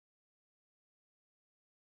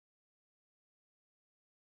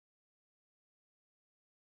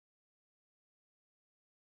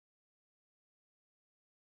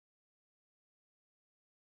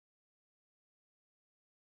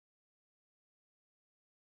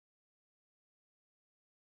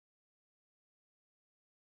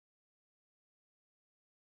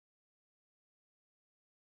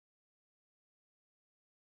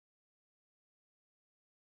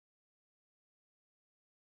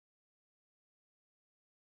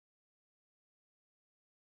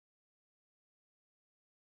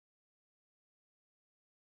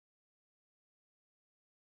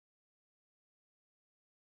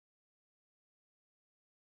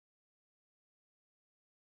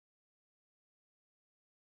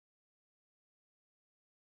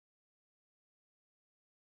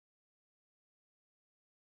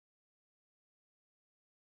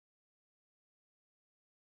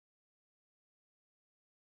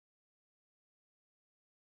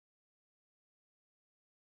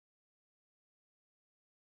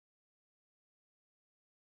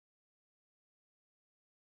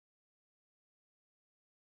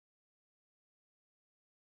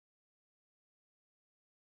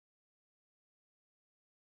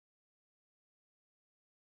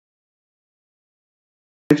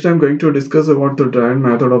next I'm going to discuss about the drive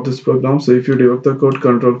method of this program. So if you debug the code,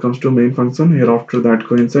 control comes to main function. Here after that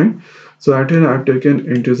coincide. So at here I've taken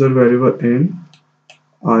integer variable n,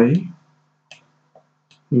 I,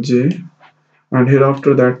 j, and here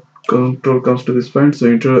after that control comes to this point. So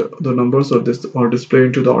enter the numbers or this or display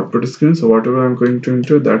into the output screen. So whatever I'm going to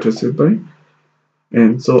enter, that received by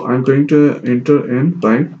n. So I'm going to enter n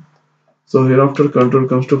 5. So hereafter control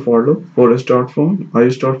comes to for loop. For start from I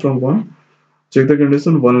start from 1. Check the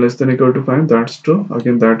condition 1 less than equal to 5. That's true.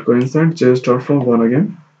 Again that coincides. J start from 1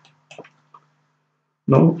 again.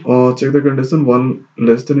 Now check the condition 1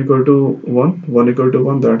 less than equal to 1. 1 equal to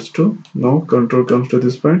 1. That's true. Now control comes to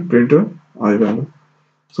this point. Print a I value.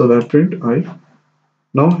 So that print I.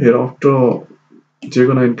 Now hereafter j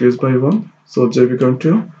gonna increase by 1. So j become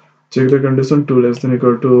 2. Check the condition 2 less than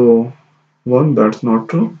equal to 1. That's not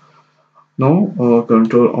true. Now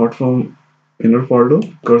control out from inner for loop,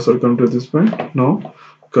 cursor come to this point. Now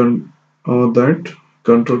that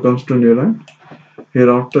control comes to new line.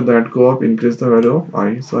 Hereafter that go up, increase the value of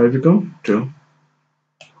I. So I become 2.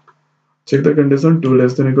 Check the condition 2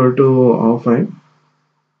 less than equal to 5.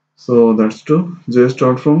 So that's 2. J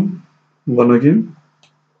start from 1 again.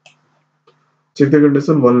 Check the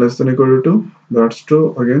condition 1 less than equal to 2. That's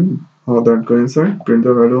 2 again. That go inside, print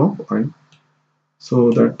the value of I.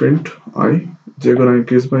 So that print I. J gonna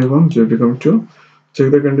increase by 1. J become 2.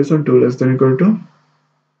 Check the condition 2 less than equal to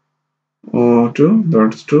 2.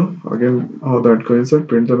 That's 2. Again that coincide,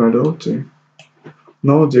 print the value of j.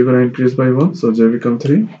 Now j gonna increase by 1. So j become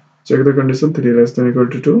 3. Check the condition 3 less than equal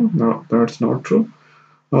to 2. Now that's not true.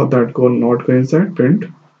 Now that go not coincide, print.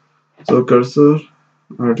 So cursor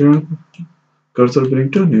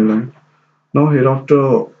bring to new line. Now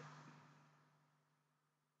hereafter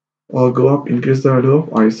go up, increase the value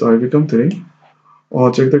of I. So I become 3. Or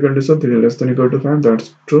check the condition 3 less than equal to 5.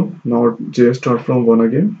 That's true. Now j start from 1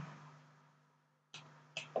 again.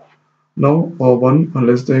 Now 1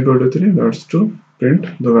 less than equal to 3. That's true. Print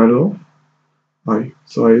the value of I.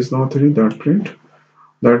 So I is now 3. That print.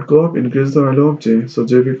 That go up, increase the value of j. So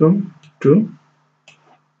j become 2.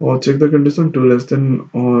 Or check the condition 2 less than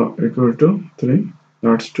or equal to 3.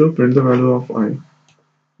 That's true. Print the value of I.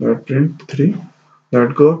 That print 3.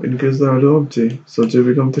 That go up, increase the value of j. So j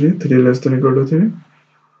become 3. 3 less than equal to 3.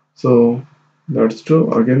 So that's true.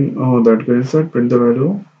 Again that go inside, print the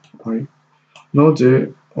value of I. Now j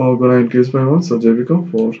gonna increase by 1. So j become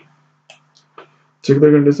 4. Check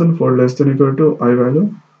the condition 4 less than equal to I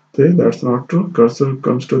value 3. That's not true. Cursor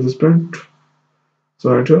comes to this point.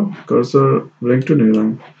 So at here cursor bring to new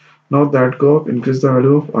line. Now that go up, increase the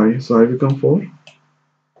value of I. So I become 4.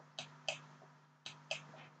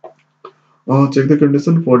 Check the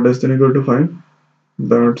condition 4 less than equal to 5.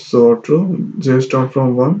 That's true. J start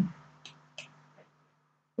from 1.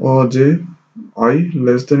 Or j I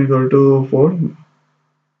less than equal to 4.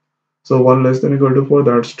 So 1 less than equal to 4.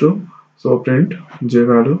 That's true. So print j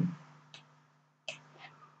value.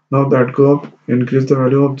 Now that go up, increase the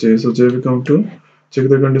value of j. So j become 2. Check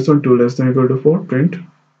the condition 2 less than equal to 4. Print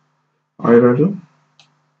I value.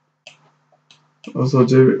 So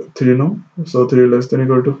j 3 now. So 3 less than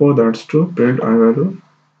equal to 4. That's true. Print I value.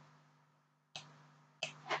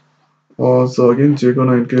 So again j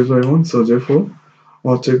gonna increase by 1. So j 4.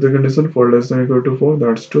 Or check the condition 4 less than equal to 4.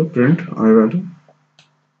 That's true. Print I value.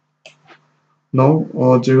 Now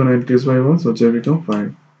j gonna increase by 1. So j become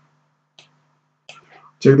 5.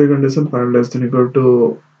 Check the condition 5 less than equal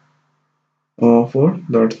to 4.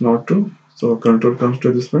 That's not true. So control comes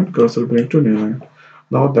to this point. Cursor bring to new line.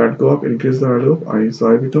 Now that go up, increase the value of I. So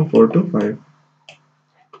I become 4 to 5.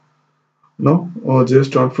 Now j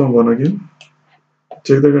start from 1 again.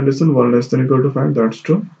 Check the condition 1 less than equal to 5. That's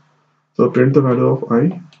true. So print the value of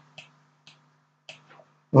I.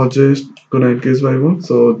 J is gonna increase by 1.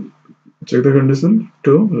 So check the condition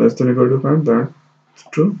 2 less than equal to 5. That's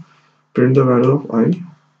true. Print the value of I.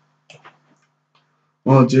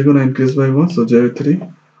 J gonna increase by 1. So j 3.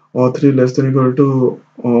 Or 3 less than equal to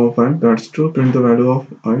 5. That's true. Print the value of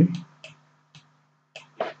I.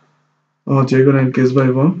 J gonna increase by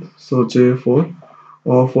 1. So j 4.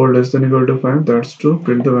 Or 4 less than equal to 5. That's true.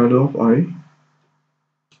 Print the value of I.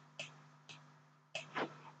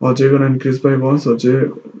 J gonna increase by 1. So j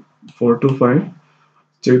 4 to 5.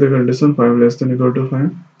 Check the condition 5 less than equal to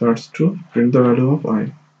 5. That's true. Print the value of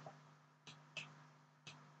I.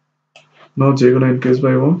 Now j gonna increase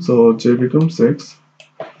by 1. So j becomes 6.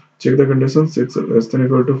 Check the condition 6 less than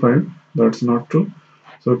equal to 5. That's not true.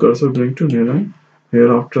 So cursor bring to new line.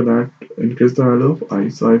 Here after that increase the value of I.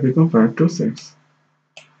 So I become 5 to 6.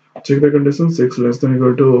 Check the condition 6 less than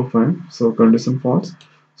equal to 5. So condition false.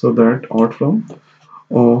 So that out from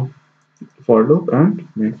for loop and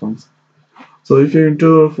main function. So if you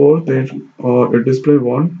enter 4, then it display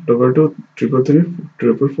 1, double 2, triple 3,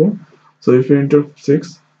 triple 4. So if you enter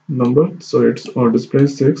 6 number, so it's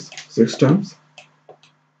displays 6 times.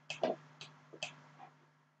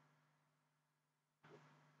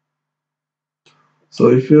 So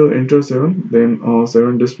if you enter 7, then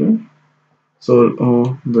 7 display.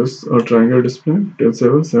 So this triangle display till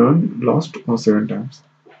 7, 7 last 7 times.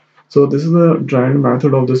 So this is the drive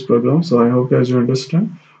method of this program. So I hope as you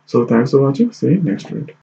understand. So thanks for watching. See you next video.